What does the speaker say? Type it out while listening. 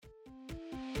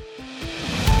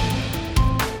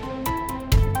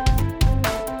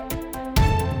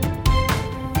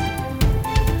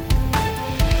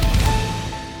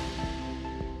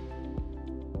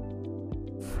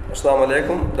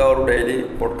Assalamualaikum, Dhauru Daily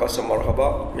Podcast se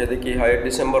marhaba. Mietiki 2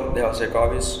 December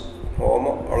 2021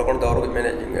 homo algon Dhauru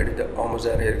managing editor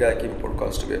Amazar herga kim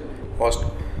podcast ge host.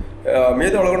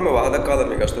 Miet algon me wahadakada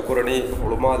me gastu kurani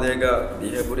hulumadega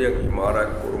dihepuriya imara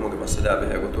kurumuge masala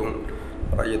be hegutun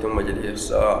rayatum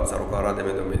majlis sarukara de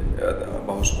medum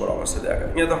bahus kora masala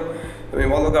ge. Miet me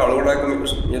waloga algon ko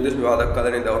miet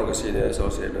wahadakada ni Dhauru ge senior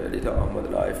associate editor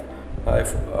Ahmad Life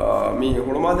mi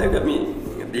hulumadega mi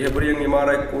dihepuriyan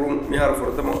imara kurum mihar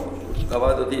furtama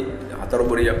gawadoti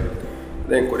hataruburiya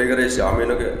den koregare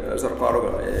shamenoge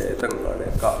sarkaroga etan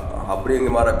ka habriyan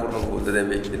imara kurum budde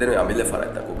debe idene amille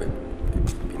farata kobe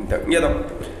inta ngeda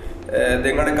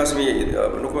den ane kasmi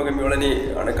nukumage miolani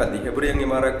aneka dihepuriyan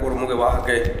imara kurumuge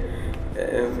wahake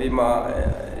vima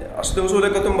asdu usule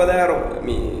katum badaro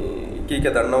mi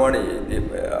kike dannawani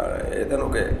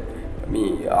etanuge mi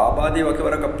abadi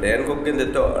wakewaraka plan kokgen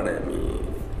detto ane mi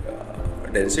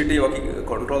density waki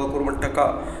control kurumantaka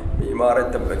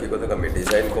imarat waki kodaka me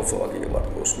design ko waki wat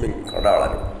usmin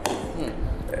kadalani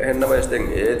enna wes den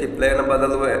eti plan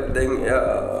badaluwe den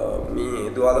mi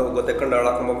duala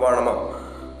godekandala kama banama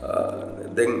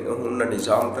den hunna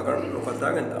nizam takan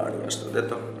nukatagen daani astu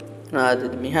detto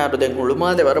මිහාරු දැන්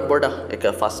උළුමාදේ වර බොඩ එක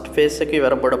first face එකේ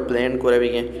වර බොඩ plan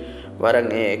කරවිගෙන් වරන්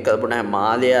ඒ කල්පනා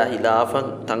මාලයා හිලාෆන්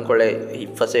තංකොලේ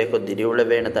හිෆසේකො දිරිඋල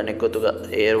වේන තනෙකොතුග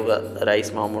ඒරුග rice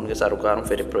මාමුන්ගේ සරුකාරම්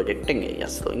ferry ප්‍රොජෙක්ටින් ඒ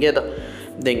යස්තෝ ඉංගේද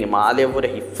දැන් මාලේ වර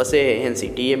හිෆසේ හෙන්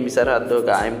සිටි එම් මිසරද්දෝ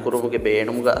ගායම් කුරුමුගේ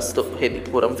බේනුමුග අස්තු හෙදි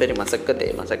පුරම් ෆෙරි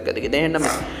මසක්කදේ දෙහෙන්නම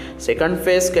සෙකන්ඩ්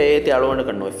ෆේස් ක ඒති අලවණ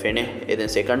කන්නෝ ෆෙනේ ඒ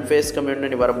දැන් සෙකන්ඩ් ෆේස්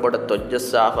කමෙන්නනි වර බොඩ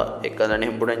තොජ්ජස්සාෆ එකදන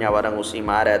හෙම්බුණ ඤවරන් උසි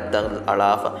මාරය අද්දන්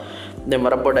අලාෆ දැන්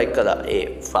වර බොඩ එකලා ඒ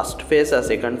ෆස්ට් ෆේස්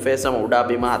සෙකන්ඩ් ෆේස් සම උඩා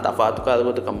බිම තෆාතු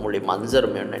කාදගොත කම්මුලි මන්සර්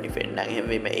මෙන්නනි ෆෙන්න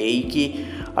එහෙම ඒකි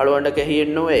අලවණ්ඩ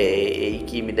කහින්නෝ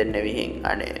ඒකි මිදෙන්න විහෙන්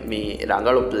අනේ මේ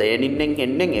රංගලු ප්ලේනින්ෙන්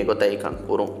හෙන්නෙන් ඒකොත එකන්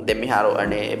කුරුම් දෙමිහාරෝ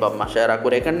අනේ බම් මෂාරා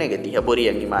කුරේ කන්නේ ගේ දිහ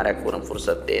බොරියන් ඉමාරක් කුරුම්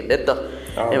ෆුර්සත් දෙද්දත්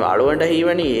එම අලවණ්ඩ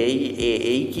හීවනි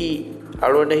ඒකි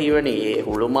අලවණ්ඩ හීවනි ඒ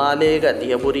හුළුමාලේක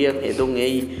දිහ බොරියන් හෙදුන්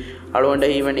ඒයි අලුවන්ට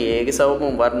හීවනි ඒගේ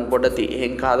සවමුන් වරන් පොඩති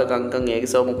එහෙන් කාද කංකන්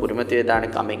ඒගේ සවමුන් කුරිමතිවේ දාන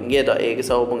කමෙන්ගේද ඒගේ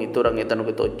සවමුන් ඉතුරුන්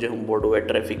එතනුගේ තොජ්ජුම් බොඩුවේ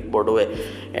ට්‍රැෆික් බොඩුවේ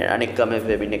අනෙක් කම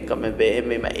වෙබිනෙක් කම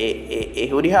වෙහෙම ඒ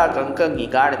හුරිහා කංකන්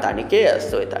ඊගාණ තනිකේ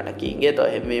අස්සෝ තනකින්ගේ තෝ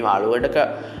එහෙම අලුවන්ටක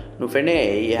නුෆෙනේ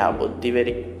ඊහා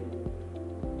බුද්ධිවරි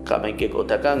කමෙන්ගේ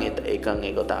ගොතකන් ඒකන්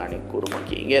ඒ ගොත අනෙක් කුරුම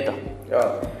කින්ගේ තෝ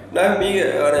nah mi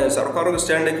ane sarkaru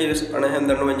stand ki ane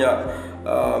hendan wanya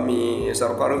mi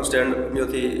sarkaru stand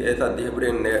mioti eta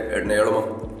dihebren neeloma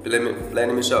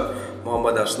plan misa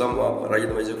Muhammad Aslam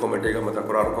rajid majid committee ka mata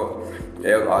qarar ko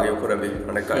e aage kurabe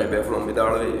ane ka be fulon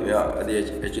bidalwe ya adi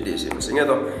HDC singe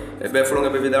to be fulon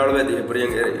be bidalwe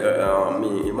dihebren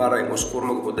mi imara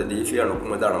uskurma ko da difia no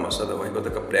kuma dana masada wa ko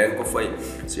ta plan ko fai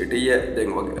city ye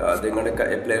den ane ka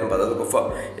e plan badal ko fa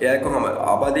e ko hama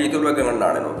abadi idurwa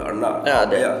ganna no anna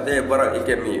de bara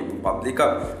ikemi publica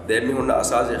de mi hunna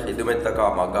asase khidumet taka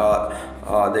maga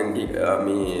dengi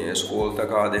mi school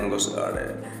taka dengos ane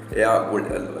ya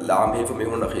lam he mi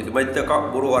hunna khidumet taka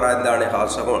buru warandane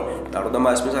khasako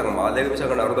narudama ismisa malega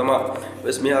misaka narudama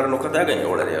bes mi har nokata gen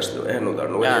yolani astu ehnu da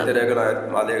no yeterega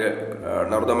malega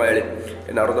narudama eli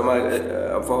narudama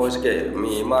fahoske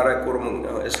mi mara kurum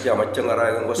eskia machan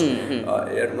aragen gos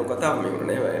er nokata mi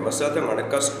ne masata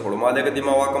anekas hulumalega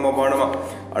dimawa kama banama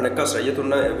anekas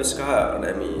ayatun eviska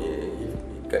nami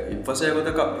ඉපසේ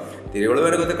ගොතක තිරවල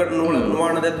වෙන ගොතක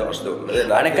නුවාන දෙත් අස්දෝ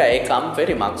අනක ඒ කම්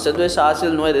ferry මක්සදුවේ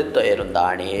සාසිල් නොය දෙත් එරුන්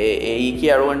දාණි ඒ කි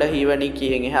අරුවන්ඩ හීවනි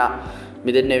කියෙන් එහා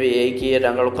මිදෙන්නේ ඒ කි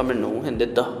රංගලු කම නු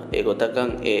හෙන්දෙත් ඒ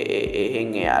ගොතකන් ඒ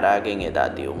හෙන් ඒ අරාගෙන් එදා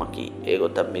දියුමකි ඒ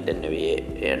ගොත මිදෙන්නේ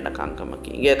ඒ එන්න කංකම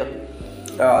කිංගේත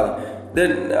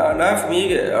then naf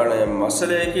mige ane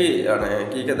masale ki ane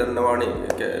kike dannawani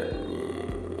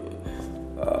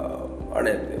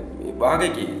ane bahage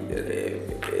ki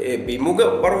e bimuga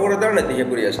barwara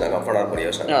dihepuriyasna kapana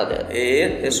puriyasna e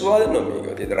eswad no mi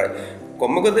goti dara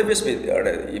kommugode besmi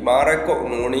ade imarakko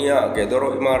nuniya gedoro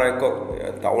imarakko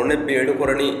tawne beedu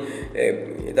korani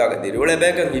idaga diriwle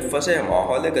bekan hifase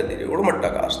maholeka diriwlu matta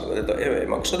kastu eto e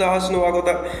maksada hasnu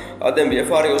wagota adem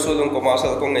befari usudun ko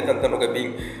masal kon etantanu ke bin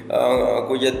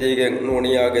kujetigen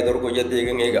nuniya gedoro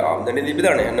kujetigen ega amdani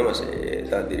dibidane hannamase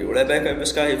ta diriwle beka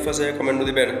beska hifase komendu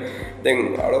diben den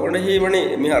alogone hivani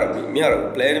mihara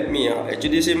plan mi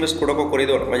HDC mes kodako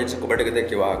koridor majlis ko bedege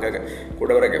dekki wahaka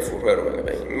kodawarage furweru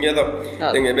be ingeda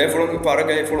den e be fulon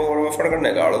paraka e fulo wala fana kanne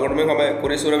alogone men hame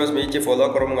kurisura mes mi che follow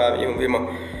karum ga vima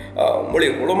muli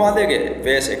hulumadege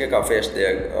face එක එක face දෙය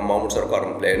මාමුල්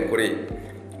සරකාරම් plan kuri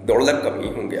dollar kami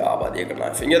hunge abadi kana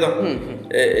fingedo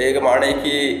ega maane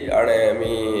ki ane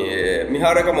mi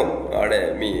මිහාරකම අනේ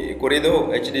මේ කොරිදෝ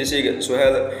HDC ගේ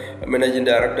සුහේල් managing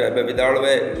ඩයරෙක්ටර් එබ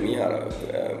විදාලවේ මිහාර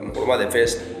කොහමද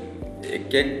face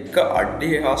එක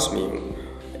අඩි හාස්මි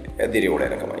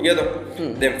දිරිවලනකම ඊයද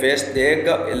දැන් ෆේස්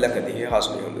දෙක එල්ලකදී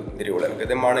හාස්මි හොඳ දිරිවලනක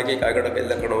දැන් මානකේ කයකට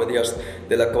එල්ලක නොවදියස්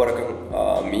දෙලක් වරක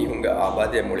මීහුංග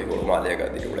ආබාධය මොලි කොහමදයක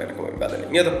දිරිවලනකම බදන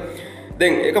ඊයද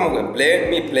දැන් එකම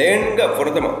ප්ලේන් ಗ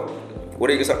ಫೊರತಮ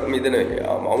ಊರಿಗೆ ಇದನ್ನ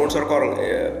ಅಮೌಂಟ್ ಸರ್ಕಾರ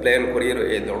ಪ್ಲೇನ್ ಕೊರಿಯರ್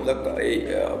ದೊಡ್ಡದಕ್ಕ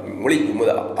ಮುಳಿ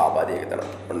ಮುದ ಆಬಾದಿಗೆ ತನ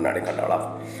ನಾಡಿ ಕಂಡಾಳ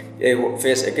ಏ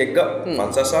ಫೇಸ್ ಎಕೆಗ್ಗ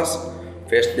ಫನ್ಸಸಾಸ್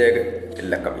ಫೇಸ್ ದೇಗ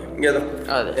ಇಲ್ಲ ಕಮ್ಮಿ ಇಂಗೇದ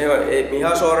ಏ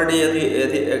ಮಿಹಾಸ್ ಆಲ್ರೆಡಿ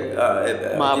ಎದಿ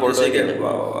ಮಾಬೋಸೆಗೆ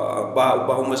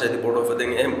ಬಹುಮ ಸೆದಿ ಬೋಡೋ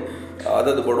ಫದೆಂಗ್ ಎಂ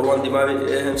ಅದದು ಬೋಡೋನ್ ದಿಮಾವಿ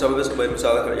ಎಂ ಸಬಸ್ ಬೈ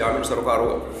ಮಿಸಾಲ ಯಾಮಿನ್ ಸರ್ಕಾರೋ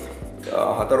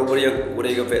හතරු පුරිය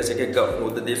පුරියක ෆේස් එකක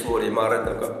උද්ද දීප හොරි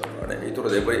ඉමාරතක අනේ ඊතුරු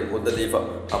දෙපරි උද්ද දීප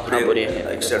අපේ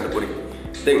එක්සෙන්ට් පුරි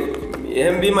දැන්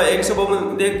එහෙම බීම එක්ස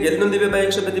බොම දෙක ගෙල්නුන් දිබේ බයි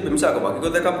එක්ස බෙදි බිම්සාක බකි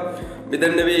ගොදක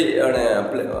මිදන්නේවි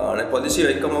අනේ පොලිසිය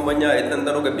එක්කම වඤ්ඤා එතන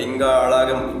දරුක බින්ගා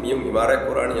ආලාගේ මියම් ඉමාරයක්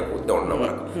පුරාණිය උද්ද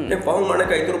ඔන්නවරක දැන් පහුන්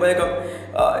අනක ඊතුරු බයක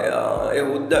ඒ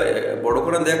උද්ද බොඩ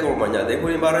කරන් දෙක වඤ්ඤා දෙක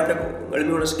ඉමාරයක්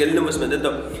ගලිමිවන ස්කෙල්ලුම් බස් මෙදෙද්ද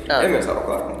එමෙ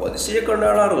සරකාර පොලිසිය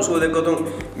කණ්ඩායම රුසෝ දෙකතුන්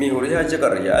මේ හොරියාච්ච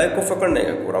කරයා ඒක කොෆකන්නේ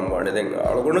කුරම් වාඩේ දැන්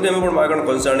අලගොණු ගෙම පොඩ මාගන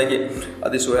කොන්සර්න් එකේ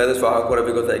අදි සුහේද ස්වාහ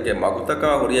කරපි ගොත එකේ මගුතක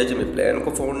හොරියාච්ච මේ ප්ලෑන්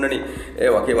කො ෆෝන්නනි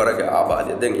ඒ වකේ වරක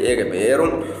ආබාදිය දැන් ඒක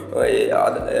බේරුම් මේ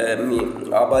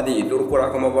ආබාදී ඉදුරු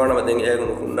කරකම වවන දැන් ඒක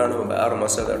නුකුණානම බාර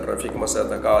මසද ට්‍රැෆික්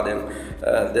මසද කාදෙන්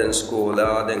දැන්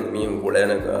ස්කෝලා දැන් මේ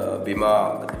ගොඩන බිමා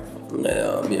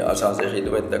මේ ආසාසේ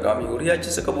හිතුවෙත් කම හොරියාච්ච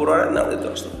සක පුරාණ නේද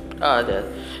ආද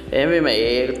එමෙම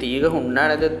ඒ තීග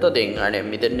හුන්නාන දෙත්ත දෙන් අනේ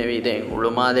මිදෙන්නේ දැන්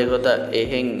උළුමාදේ කොට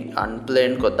එහෙන්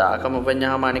අන්ප්ලෑන් කොට ආකම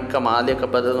පඤ්ඤාමානික මාදේක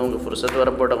බදලුන්ගේ ෆුර්සත්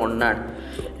වර පොඩ කොන්නාන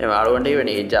එම අලුවන්ටි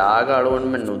වෙන්නේ ජාග අලුවන්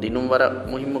මෙ නුදිනුම් වර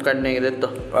මුහිම්ම කන්නේ දෙත්ත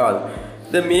ආද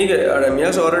දැන් මේක අර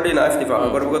මියස් ඔල්රෙඩි නයිෆ් ටිෆා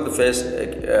කරපුවත් ෆේස්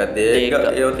දෙක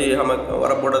යෝති හැම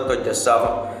වර පොඩත් ජස්සාව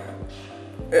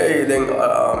ඒ දැන්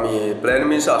මේ ප්ලෑන්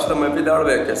මිස් අස්තම පිටාල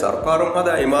වෙක සර්කාරම්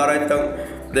හදා ඉමාරතන්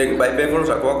දැන් බයිබේකුණු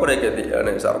සකවා කරේකදී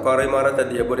අනේ සර්කාර ඉමාරත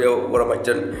දියබරිය වර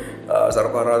මච්චන්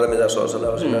සර්කාරාද මෙදා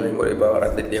සෝසලා වසිනාලින් ගොරේ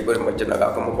බාරත් දියබරිය මච්චන්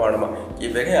නගාකම පානම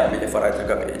කීපෙක යමිලේ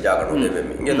ෆරයිතක ජාගනු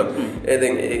දෙවෙමි ඉංගලෝ ඒ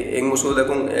දැන් එන්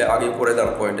මුසුදකුන් ආගේ පුරේ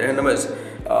දාන පොයින්ට් එහෙනම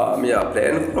මියා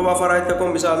ප්ලෑන් ප්‍රවා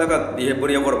ෆරයිතකම් විසාලක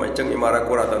දියබරිය වර මච්චන් ඉමාරක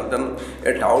කරතන් තන්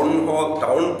ඒ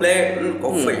ටවුන් ප්ලෑන්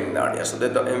කොෆයින් නාඩිය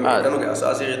සදෙත එතනුගේ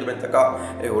අසාසී හිතෙතක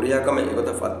ඒ හොරියාකම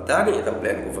ඒකත ෆත්තාගේ ඉත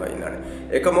ප්ලෑන් කොෆයින් නාඩි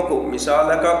එකමකු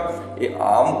මිසාලක ඒ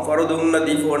ආම් ෆරදුන්න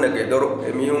දීෆෝනගේ දොර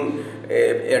මිහුන්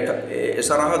ඒට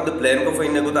එසරහද්ද ප්ලෑන්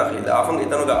කොෆයින් නගුතා හිලාෆන්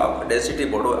ඉතනුගේ ඩෙන්සිටි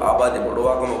බොඩෝ ආබාදි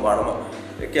බොඩෝවාකම බානම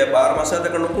එකේ බාර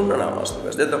මාසයක නුකුන්න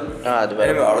නාමස්තුගස් දෙත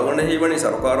එහෙම අලගොන්න හීවනි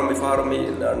සරකාරම් විෆාරමි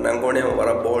නංගෝනේ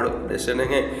වර බෝඩ් ඩෙසිෂන්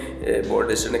එකේ බෝඩ්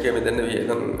ඩෙසිෂන් එකේ මෙතන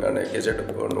වියදන් අනේ කෙසෙට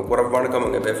නුකරවණ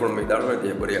කම බෙෆොන් මිදාන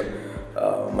දී බරිය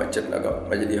මච්චත් නග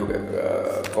මජලියෝගේ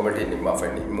කොමිටි නිම්මා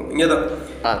ෆෙන්ඩි ඉංගද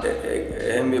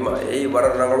එහෙම බීම ඒ වර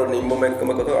රංගලු නිම්ම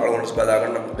මෙක්කම කත අලගොන්නස් බදා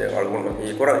ගන්න ඒ අලගොන්න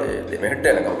ඒ කොර ඒ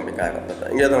මෙහෙට යන කම මිකාය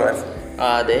ගත්තා ඉංගද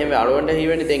දෙහෙම අලුවන්ට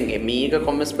හිවනි දෙන්ගේ මීක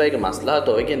කොමස් බයික මස්ලා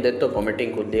තොයකින් දෙත්ත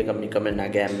කොමිටින් කුද්දිය කමිකම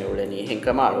නගෑම් මෙවලනී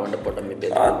හෙන්කම අලුවන්ට පොටම බෙද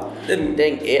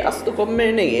දැන් ඒ අස්තු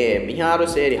කොම්මෙන්නේ ඒ මිහාරු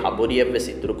සේරි හබුරියෙබ්බ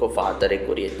සිතුරුකෝ ෆාතරේ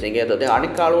කුරියෙච්චෙන්ගේ දොද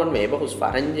අනික අලුවන් මේ බහුස්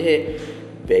ෆරංජේ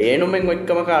වේනුමෙන්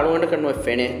එක්කම අලුවන්ට කරනවා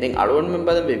ෆෙනේ දැන් අලුවන් මෙන්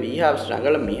බද මේ වීහාස්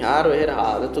රංගල මිහාරු එහෙර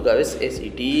ආදතු ගවස් ඒ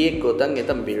සිටි එක ගොතන්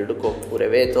එතම් බිල්ඩ් කො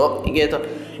පුරවේතෝ ඉගේතෝ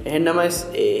එහෙන්නමස්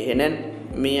එහෙනෙන්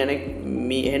මේ අනෙක්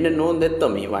මේ එහෙන නෝන් දෙත්ත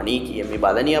මේ වණී කිය මේ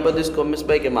බදනී අපදිස් කොම්මස්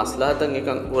බයිගේ මස්ලාහතන්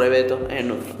එකන් පුරවේතෝ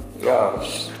එහෙන්නු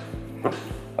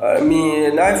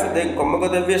මේ නයිෆ් දෙක කොම්මක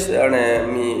දෙවිස් අනේ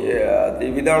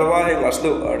මේ විදාලවා හේ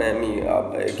අස්ලු අනේ මේ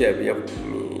ඒකේ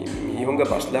මිහුංග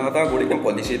මස්ලාහතා ගොඩින්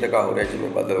පොලිසියක හොරේචි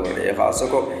මේ බදලවනේ ඒ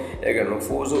ખાસකෝ ඒක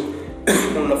නුෆූසු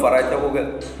උන්න ෆරයිතකෝගේ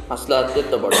මස්ලාහත්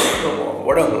දෙත්ත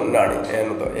බඩ උන්නානි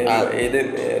එහෙනුතෝ ඒ දෙ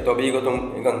තොබී ගොතුම්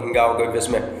එකන් හිඟාවගේ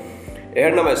වෙස්මේ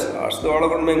එහෙනමස්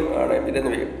අස්තෝලකන් මෙන් අනේ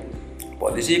මිදෙන වේ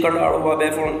පොලිසිය කණ්ඩායම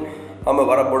බේෆොන් हम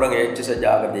वरा बोडंग एच से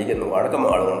जाग दीगे नो अडकम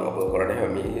आळवन को करने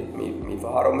मी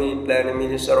फारो मी प्लान मी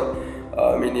निसरो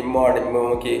मी निम्मा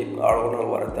की आळवन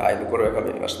वर तायद करवे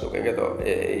कमे वस्तु के तो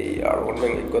ए आळवन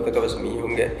में इकोत कवस मी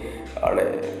होंगे अने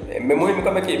एम्मे मोहि में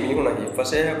कमे की मी होना ही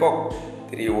फसे है को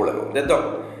त्रि ओळन देतो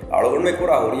आळवन में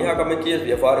कुरा होरिया कमे की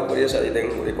व्यापार कोरिया सदी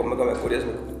देंग मुरी कमे कमे कोरिया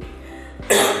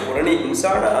पुरानी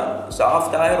इंसान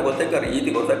साफ तायर गोते कर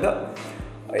रीति गोते का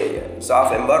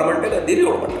साफ एनवायरनमेंट का दिरी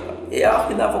ओळन ඒ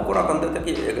ආඛිදාව කුරා කන්දත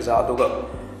කි ඒක සාදුක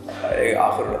ඒ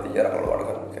ආඛිර නතිජා රකල වඩ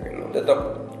කරන දෙත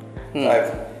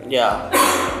යා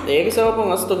ඒක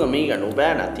සවපන් අස්තුක මීග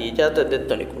නුබෑ නතිජාත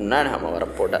දෙත්තනි කුන්නාන හැම වර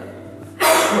පොඩ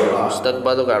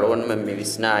මුස්තක්බදු ගඩවන් මෙ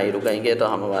විස්නා ඉරුගයිගේ තෝ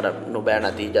හැම වර නුබෑ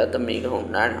නතිජාත මීග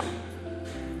හුන්නාන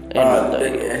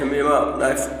එහෙම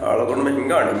නයිෆ් අලගොන්න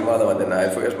හිඟා නිම්මාද වද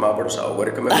නයිෆ්ස් මාපට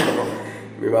සෞකර්යකම කරනවා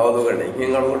විවාදෝගන්න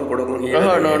හින් අලගොන්න කොඩකුන්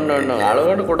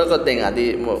අලගොට කොඩකොත්තෙන් අදි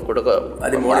කොඩක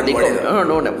අදි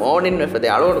නොන මෝනින් වෙද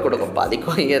අලුවට කොඩක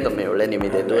පදිකෝ තම ඔල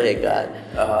නිමිත දුවක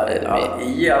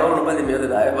ඊයේ අලවන පදි මේද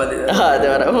දායපද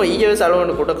ආදවර ඊයේ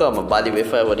සලුවන කොටකම පදි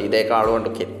වෙෆවරි ඉදේ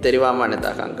කාලුවන්ට කෙත්තරිවාමන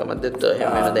දකංකමදෙත්ත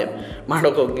හෙමද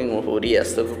මඩකොකින් හුරි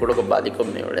ඇස්තක කොඩක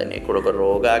බදිකොම ඔලන කොඩක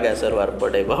රෝගා ගැසර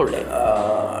වර්පොඩ බවුල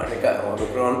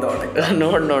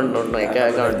නොන්න ඔන්න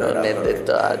එකකට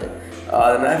නෙදෙත්ත ආද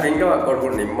ආදන හිංගවක් කොඩු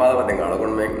නිම්මාවතෙන්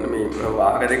අලගොන්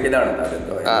වාහක දෙක දාන්න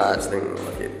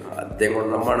අත්තෙන් ඔන්න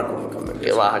නම්මාන කොමකම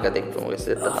වාහක දෙක්කම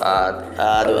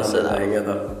ආදවස්සද